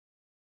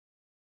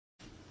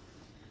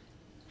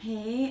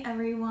Hey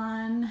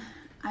everyone,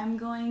 I'm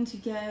going to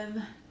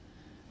give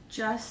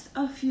just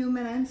a few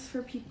minutes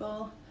for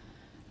people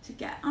to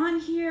get on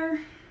here.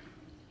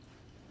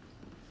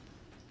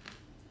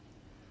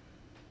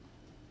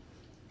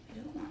 I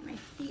don't want my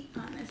feet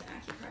on this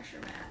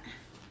acupressure mat.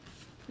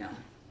 No.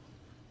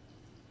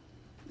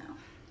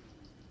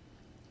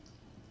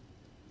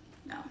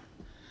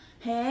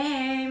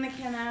 Hey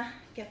McKenna,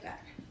 get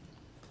back.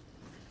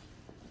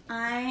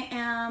 I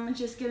am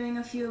just giving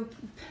a few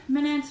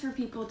minutes for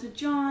people to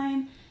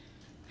join.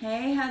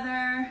 Hey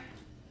Heather.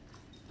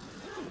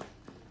 I'm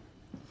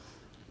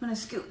gonna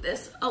scoot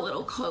this a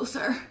little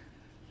closer.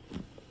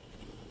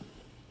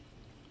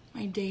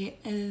 My date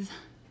is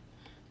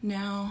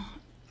now,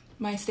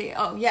 my state,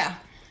 oh yeah.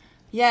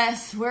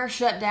 Yes, we're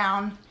shut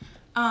down.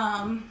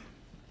 I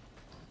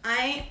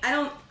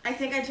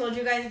think I told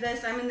you guys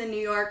this. I'm in the New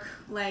York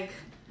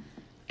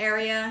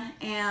area,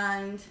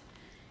 and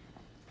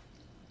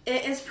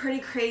it is pretty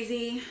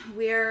crazy.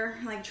 We're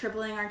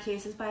tripling our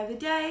cases by the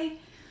day.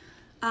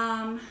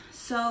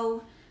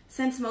 So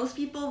since most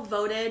people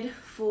voted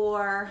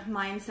for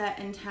mindset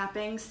and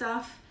tapping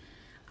stuff,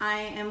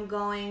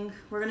 we're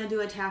gonna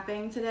do a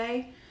tapping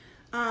today.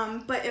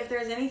 But if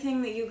there's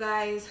anything that you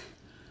guys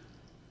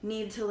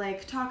need to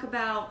talk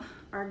about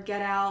or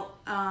get out,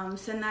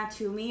 send that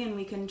to me and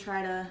we can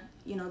try to,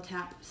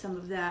 tap some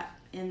of that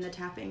in the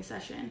tapping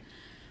session.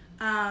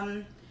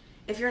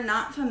 If you're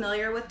not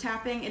familiar with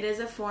tapping, it is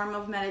a form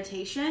of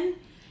meditation.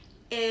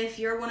 If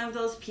you're one of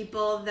those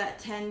people that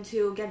tend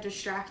to get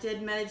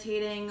distracted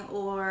meditating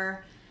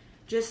or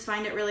just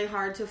find it really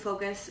hard to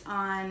focus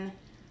on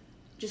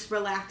just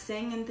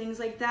relaxing and things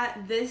like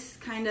that, this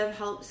kind of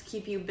helps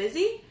keep you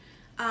busy.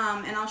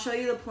 And I'll show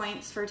you the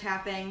points for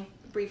tapping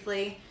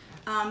briefly.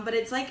 But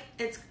it's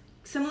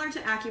similar to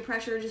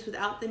acupressure, just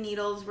without the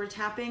needles. We're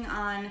tapping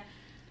on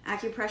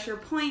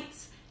acupressure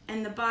points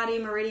and the body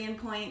meridian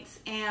points,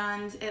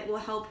 and it will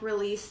help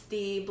release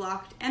the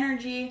blocked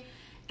energy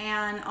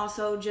and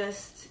also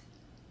just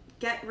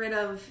get rid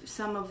of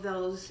some of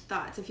those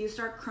thoughts. If you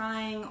start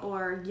crying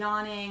or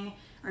yawning,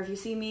 or if you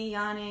see me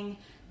yawning,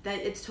 that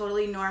it's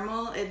totally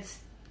normal. It's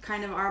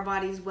kind of our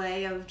body's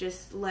way of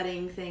just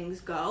letting things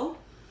go.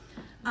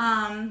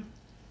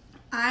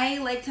 I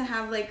like to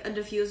have a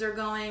diffuser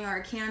going or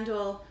a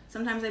candle.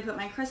 Sometimes I put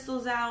my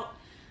crystals out.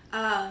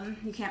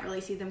 You can't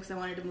really see them because I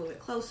wanted to move it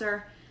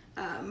closer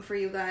for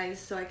you guys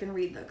so I can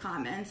read the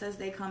comments as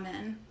they come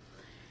in.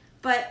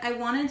 But I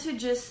wanted to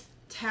just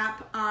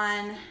tap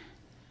on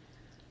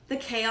the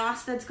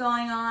chaos that's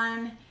going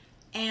on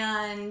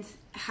and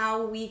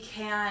how we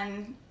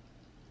can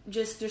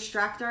just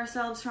distract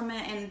ourselves from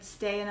it and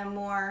stay in a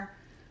more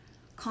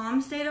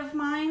calm state of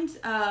mind.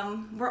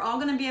 We're all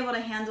going to be able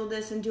to handle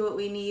this and do what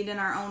we need in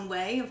our own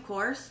way, of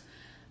course,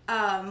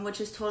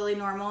 which is totally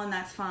normal and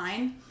that's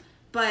fine.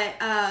 But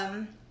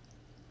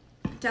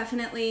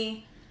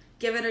definitely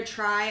give it a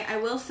try. I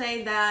will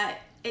say that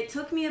it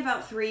took me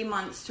about 3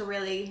 months to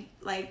really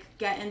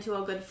get into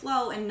a good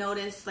flow and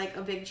notice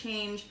a big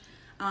change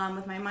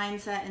with my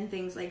mindset and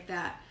things like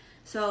that.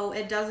 So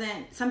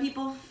some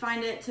people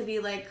find it to be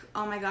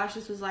oh my gosh,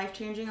 this was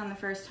life-changing on the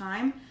first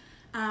time.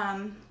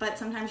 But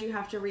sometimes you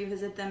have to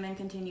revisit them and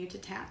continue to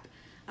tap.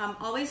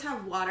 Always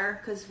have water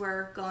because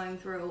we're going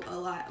through a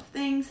lot of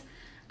things.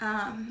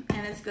 And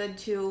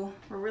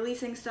we're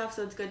releasing stuff,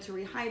 so it's good to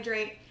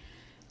rehydrate.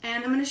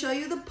 And I'm going to show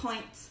you the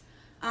points.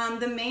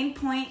 The main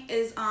point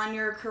is on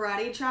your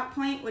karate chop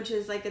point, which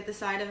is at the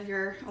side of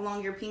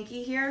along your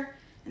pinky here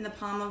in the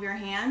palm of your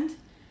hand.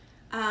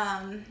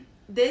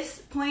 This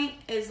point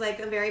is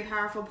a very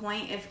powerful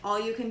point. If all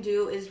you can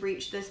do is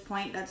reach this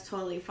point, that's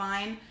totally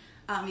fine.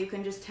 You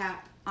can just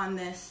tap on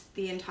this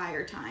the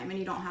entire time and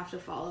you don't have to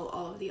follow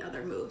all of the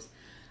other moves.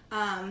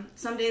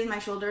 Some days my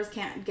shoulders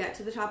can't get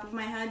to the top of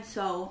my head,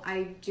 so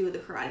I do the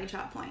karate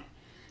chop point.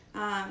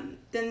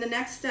 Then the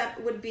next step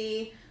would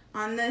be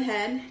on the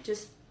head,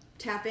 just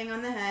tapping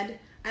on the head.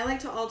 I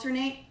like to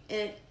alternate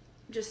it,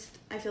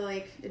 I feel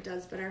like it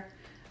does better.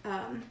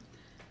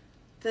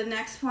 The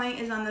next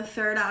point is on the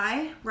third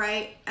eye,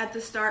 right at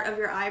the start of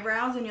your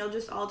eyebrows, and you'll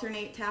just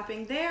alternate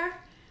tapping there.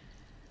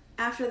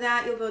 After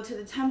that, you'll go to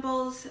the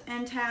temples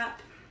and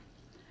tap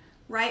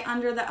right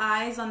under the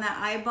eyes on that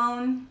eye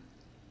bone.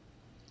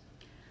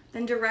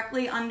 Then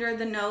directly under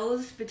the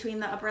nose, between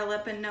the upper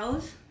lip and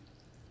nose.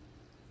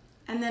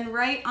 And then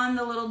right on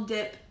the little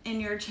dip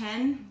in your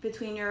chin,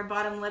 between your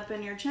bottom lip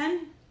and your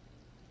chin.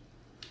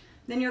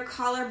 Then your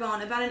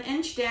collarbone, about 1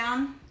 inch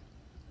down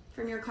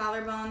from your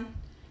collarbone,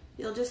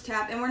 you'll just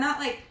tap. And we're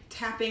not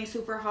tapping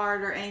super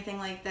hard or anything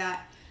like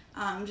that.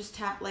 Just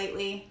tap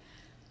lightly.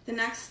 The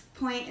next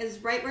point is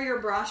right where your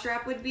bra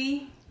strap would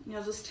be.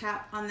 You'll just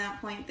tap on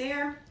that point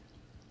there.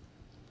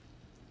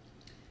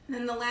 And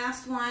then the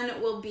last one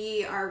will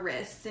be our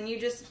wrists, and you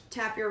just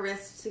tap your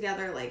wrists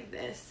together like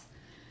this.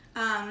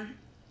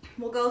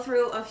 We'll go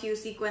through a few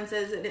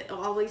sequences, and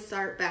it'll always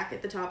start back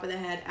at the top of the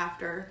head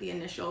after the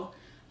initial,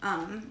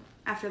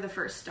 after the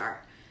first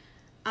start.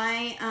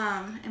 I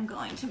am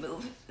going to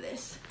move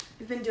this.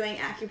 We've been doing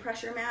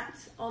acupressure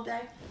mats all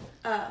day,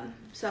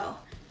 so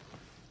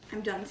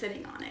I'm done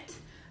sitting on it.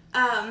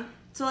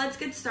 So let's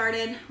get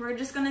started. We're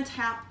just going to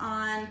tap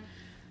on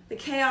the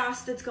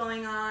chaos that's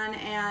going on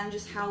and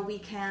just how we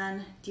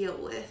can deal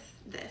with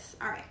this.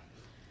 All right.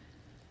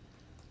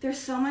 There's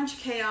so much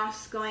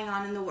chaos going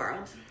on in the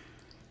world.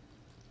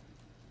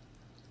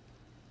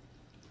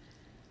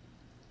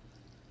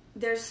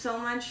 There's so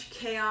much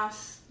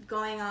chaos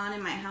going on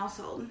in my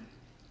household.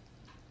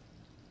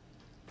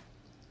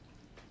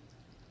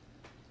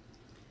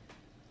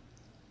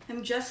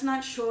 I'm just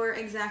not sure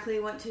exactly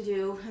what to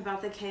do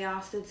about the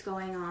chaos that's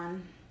going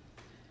on,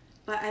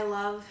 but I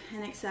love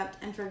and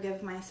accept and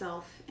forgive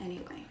myself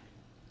anyway.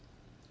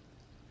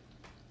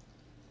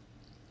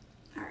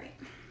 All right.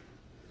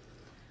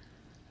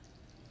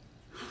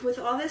 With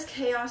all this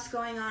chaos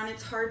going on,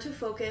 it's hard to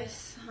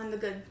focus on the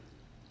good.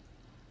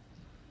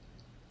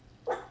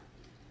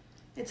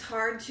 It's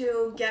hard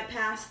to get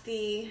past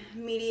the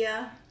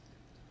media.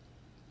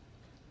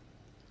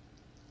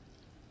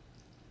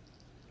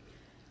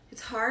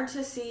 It's hard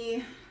to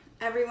see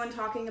everyone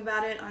talking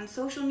about it on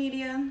social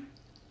media.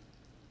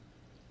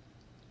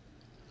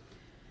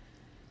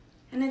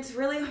 And it's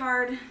really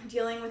hard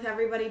dealing with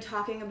everybody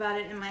talking about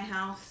it in my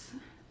house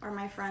or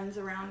my friends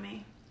around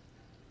me.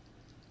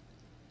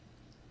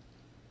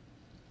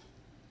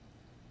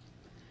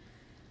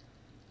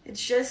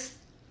 It's just,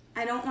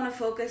 I don't want to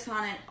focus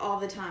on it all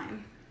the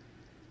time.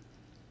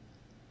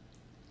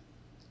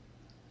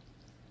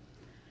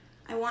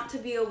 I want to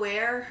be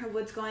aware of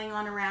what's going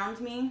on around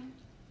me.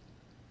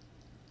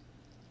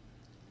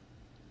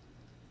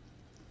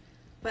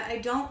 But I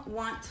don't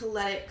want to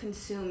let it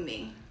consume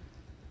me.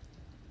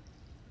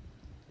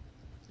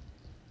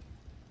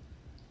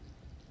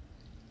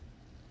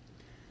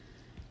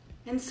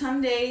 And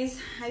some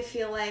days I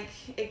feel like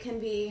it can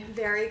be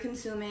very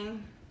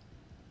consuming.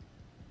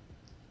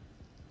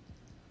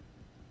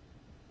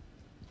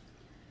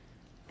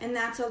 And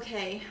that's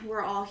okay.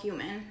 We're all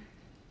human.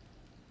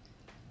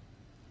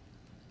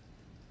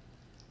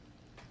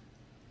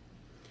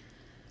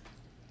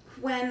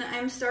 When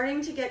I'm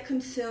starting to get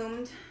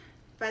consumed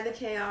by the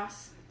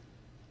chaos,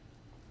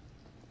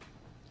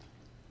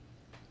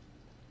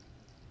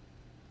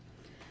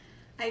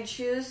 I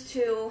choose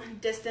to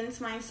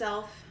distance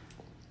myself.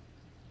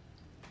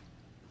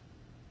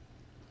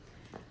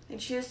 I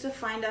choose to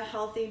find a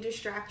healthy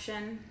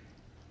distraction.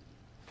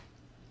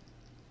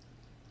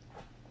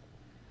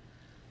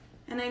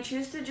 And I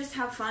choose to just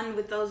have fun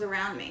with those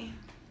around me.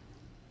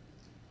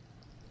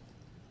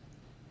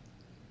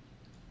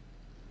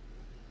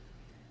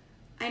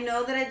 I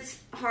know that it's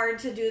hard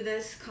to do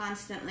this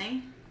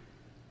constantly.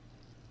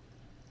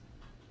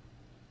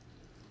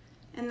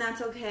 And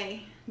that's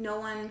okay. No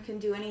one can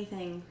do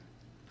anything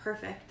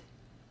perfect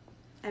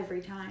every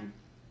time.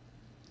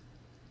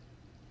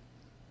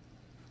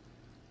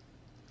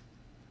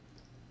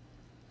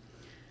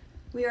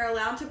 We are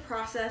allowed to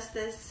process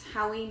this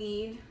how we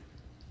need.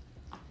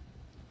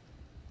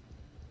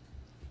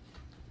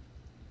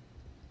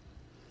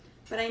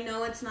 But I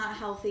know it's not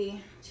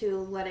healthy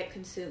to let it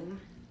consume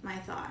my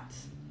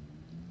thoughts.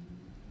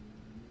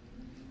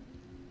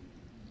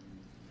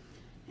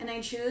 And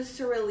I choose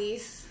to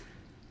release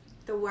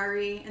the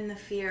worry and the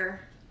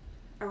fear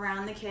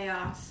around the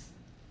chaos.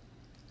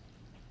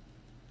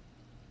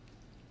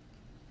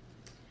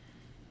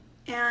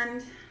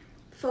 And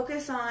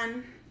focus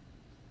on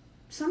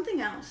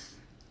something else,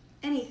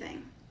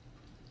 anything.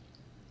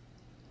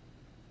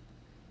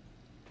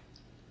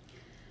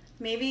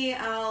 Maybe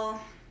I'll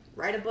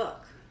write a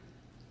book.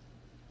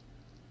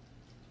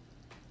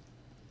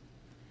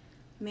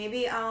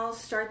 Maybe I'll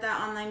start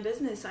that online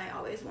business I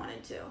always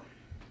wanted to.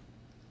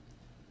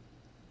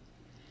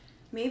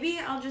 Maybe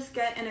I'll just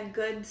get in a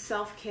good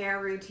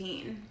self-care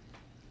routine.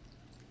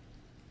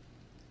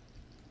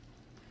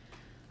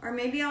 Or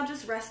maybe I'll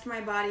just rest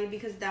my body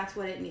because that's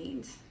what it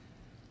needs.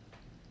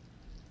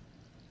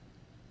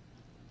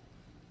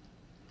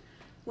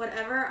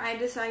 Whatever I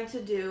decide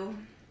to do,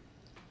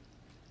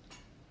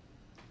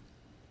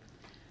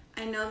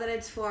 I know that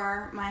it's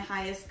for my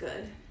highest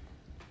good.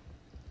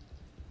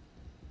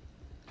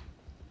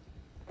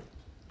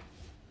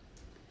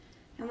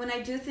 And when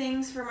I do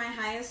things for my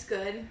highest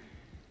good,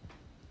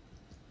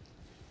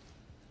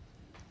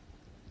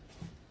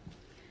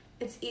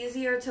 it's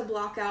easier to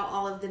block out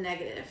all of the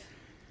negative.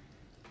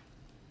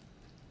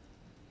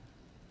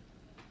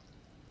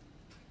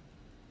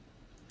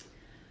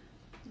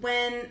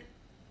 When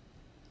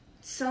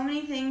so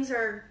many things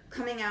are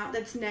coming out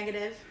that's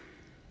negative,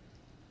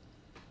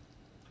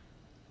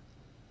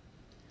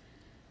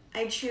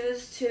 I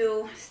choose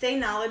to stay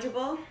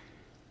knowledgeable,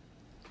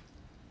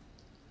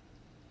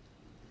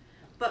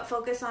 but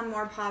focus on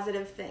more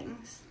positive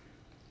things.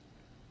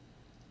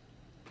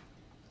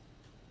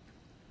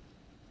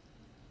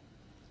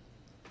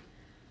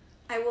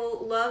 I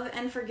will love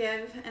and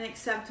forgive and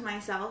accept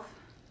myself.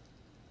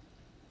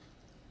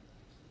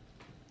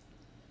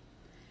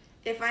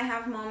 If I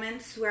have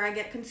moments where I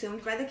get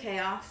consumed by the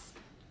chaos,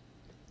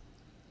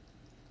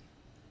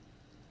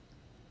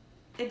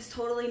 it's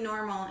totally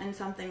normal in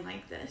something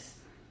like this.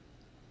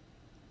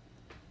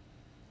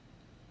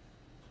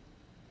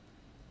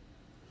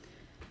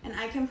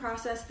 I can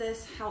process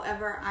this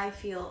however I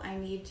feel I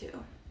need to.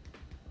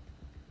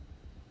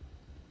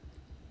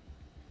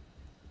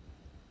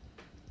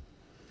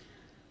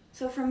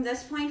 So from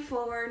this point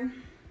forward,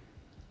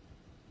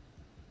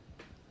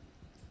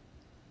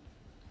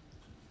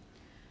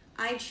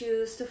 I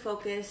choose to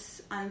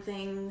focus on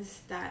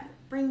things that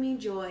bring me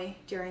joy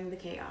during the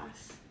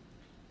chaos.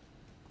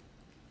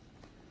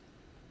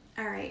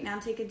 All right, now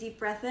take a deep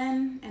breath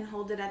in and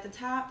hold it at the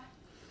top.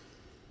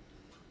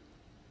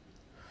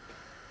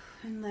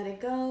 And let it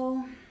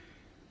go.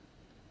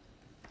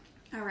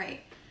 All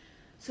right,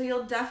 so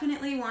you'll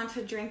definitely want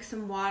to drink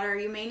some water.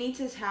 You may need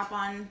to tap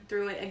on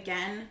through it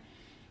again.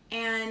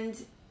 And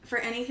for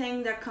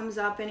anything that comes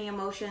up, any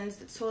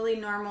emotions, it's totally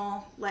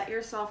normal. Let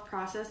yourself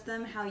process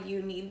them how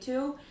you need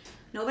to.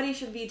 Nobody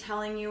should be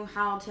telling you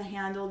how to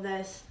handle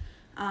this.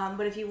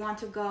 But if you want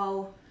to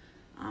go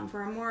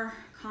for a more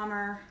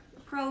calmer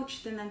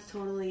approach, then that's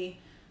totally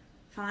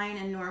fine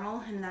and normal.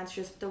 And that's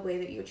just the way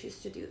that you choose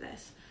to do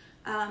this.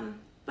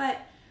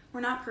 But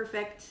we're not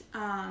perfect.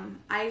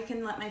 I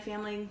can let my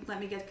family let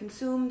me get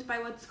consumed by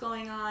what's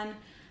going on.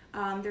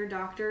 They're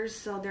doctors,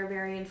 so they're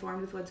very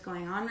informed with what's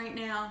going on right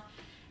now.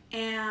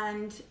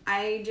 And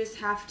I just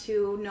have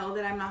to know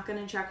that I'm not going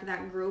to check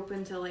that group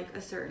until like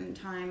a certain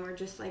time, or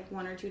just like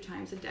 1 or 2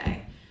 times a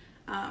day,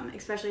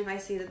 especially if I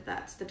see that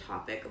that's the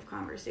topic of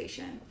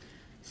conversation.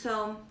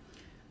 So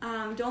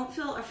don't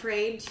feel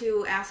afraid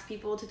to ask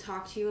people to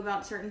talk to you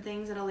about certain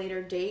things at a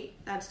later date.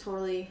 That's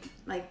totally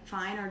like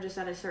fine, or just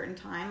at a certain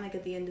time, like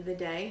at the end of the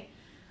day.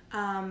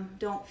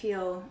 Don't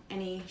feel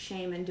any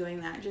shame in doing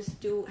that.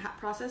 Just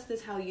process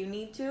this how you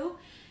need to,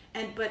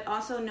 but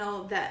also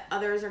know that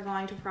others are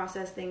going to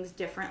process things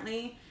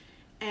differently,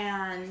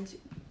 and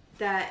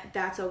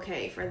that's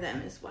okay for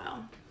them as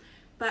well.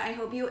 But I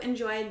hope you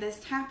enjoyed this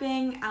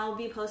tapping. I'll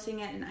be posting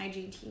it in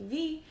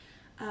IGTV,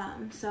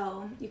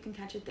 so you can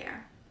catch it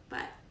there.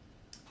 But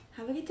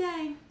have a good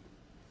day.